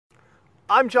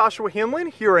I'm Joshua Hanlon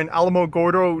here in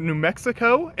Alamogordo, New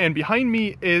Mexico, and behind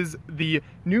me is the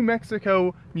New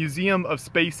Mexico Museum of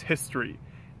Space History.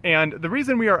 And the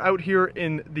reason we are out here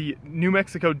in the New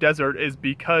Mexico desert is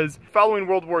because following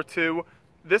World War II,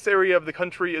 this area of the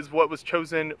country is what was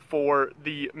chosen for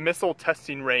the missile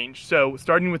testing range. So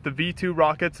starting with the V-2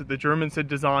 rockets that the Germans had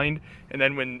designed, and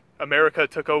then when America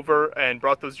took over and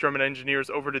brought those German engineers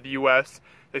over to the US,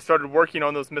 they started working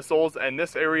on those missiles, and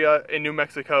this area in New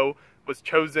Mexico was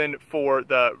chosen for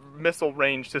the missile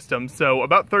range system. So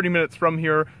about 30 minutes from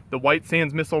here, the White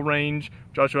Sands Missile Range,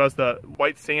 Joshua has the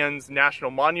White Sands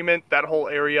National Monument, that whole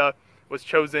area was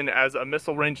chosen as a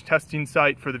missile range testing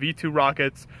site for the V-2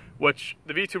 rockets, which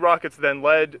the V-2 rockets then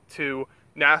led to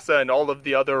NASA and all of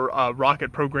the other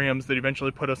rocket programs that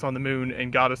eventually put us on the moon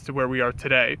and got us to where we are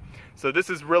today. So this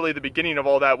is really the beginning of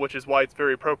all that, which is why it's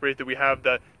very appropriate that we have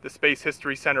the Space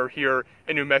History Center here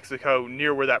in New Mexico,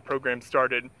 near where that program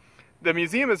started. The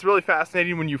museum is really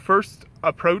fascinating. When you first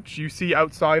approach, you see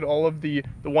outside all of the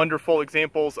wonderful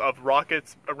examples of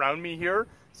rockets around me here.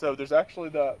 So there's actually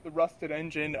the rusted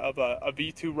engine of a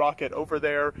V-2 rocket over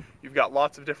there. You've got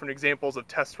lots of different examples of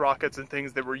test rockets and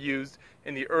things that were used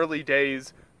in the early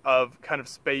days of kind of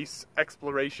space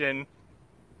exploration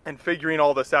and figuring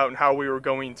all this out and how we were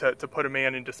going to put a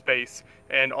man into space,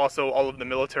 and also all of the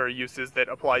military uses that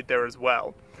applied there as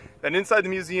well. Then inside the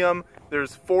museum,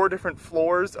 there's 4 different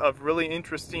floors of really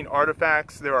interesting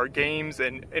artifacts. There are games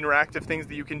and interactive things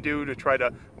that you can do to try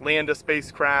to land a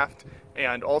spacecraft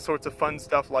and all sorts of fun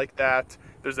stuff like that.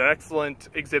 There's an excellent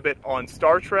exhibit on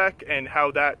Star Trek and how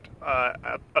that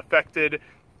affected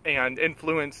and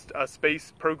influenced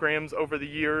space programs over the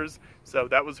years. So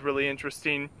that was really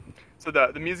interesting. So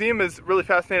the museum is really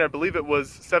fascinating. I believe it was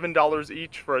 $7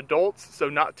 each for adults, so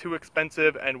not too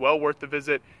expensive and well worth the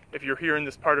visit if you're here in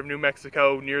this part of New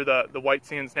Mexico near the White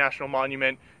Sands National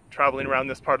Monument, traveling around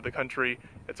this part of the country.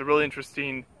 It's a really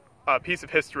interesting piece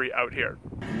of history out here.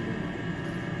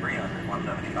 300,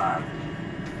 175.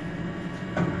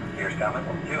 Here's coming,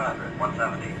 200,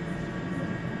 170.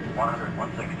 100,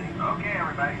 160. Okay,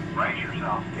 everybody, brace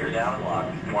yourself. Gear down and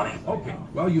lock, 20. Okay,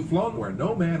 well, you've flown where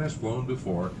no man has flown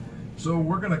before, so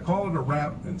we're going to call it a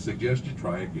wrap and suggest you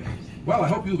try again. Well, I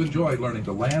hope you've enjoyed learning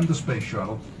to land the space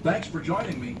shuttle. Thanks for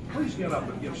joining me. Please get up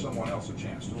and give someone else a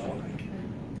chance to fly.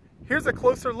 Here's a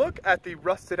closer look at the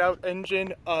rusted out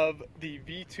engine of the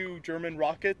V-2 German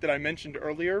rocket that I mentioned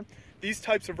earlier. These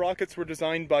types of rockets were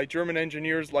designed by German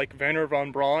engineers like Wernher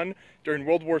von Braun during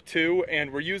World War II and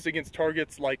were used against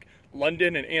targets like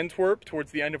London and Antwerp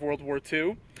towards the end of World War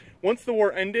II. Once the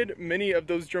war ended, many of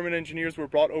those German engineers were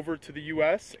brought over to the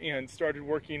US and started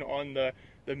working on the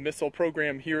missile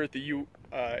program here at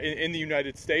in the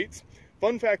United States.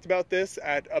 Fun fact about this,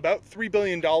 at about $3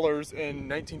 billion in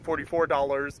 1944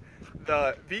 dollars,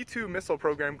 the V-2 missile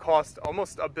program cost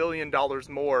almost $1 billion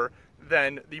more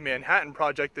than the Manhattan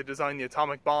Project that designed the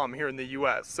atomic bomb here in the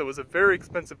US. So it was a very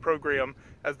expensive program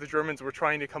as the Germans were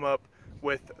trying to come up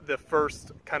with the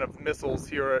first kind of missiles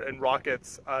here and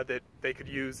rockets that they could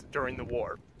use during the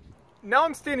war. Now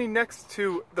I'm standing next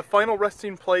to the final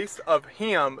resting place of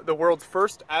Ham, the world's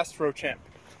first astrochimp.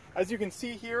 As you can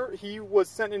see here, he was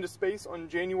sent into space on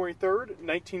January 3rd,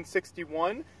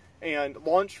 1961, and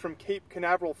launched from Cape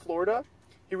Canaveral, Florida.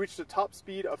 He reached a top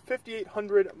speed of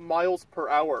 5,800 miles per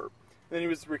hour. Then he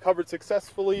was recovered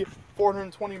successfully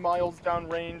 420 miles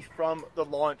downrange from the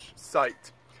launch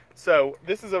site. So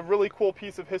this is a really cool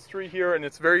piece of history here, and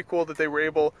it's very cool that they were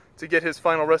able to get his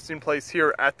final resting place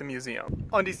here at the museum.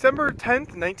 On December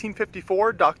 10th,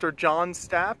 1954, Dr. John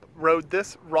Stapp rode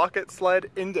this rocket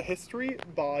sled into history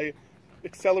by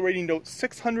accelerating to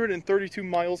 632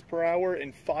 miles per hour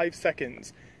in 5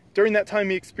 seconds. During that time,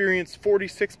 he experienced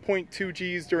 46.2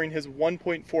 Gs during his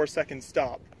 1.4 second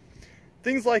stop.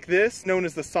 Things like this, known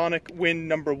as the Sonic Wind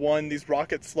number 1, these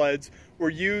rocket sleds, were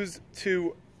used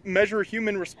to measure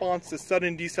human response to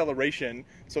sudden deceleration,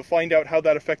 so find out how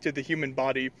that affected the human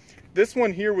body. This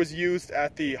one here was used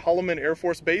at the Hanlon Air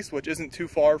Force Base, which isn't too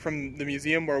far from the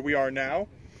museum where we are now.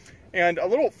 And a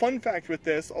little fun fact with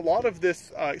this, a lot of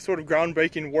this sort of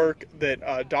groundbreaking work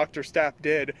that Dr. Stapp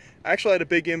did actually had a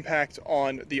big impact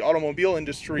on the automobile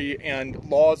industry and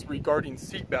laws regarding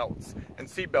seatbelts and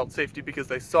seatbelt safety, because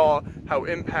they saw how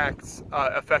impacts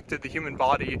affected the human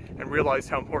body and realized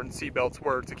how important seatbelts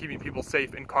were to keeping people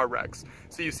safe in car wrecks.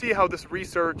 So you see how this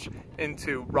research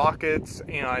into rockets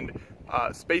and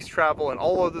space travel and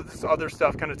all of this other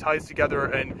stuff kind of ties together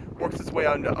and works its way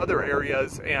out into other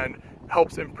areas and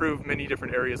helps improve many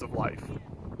different areas of life.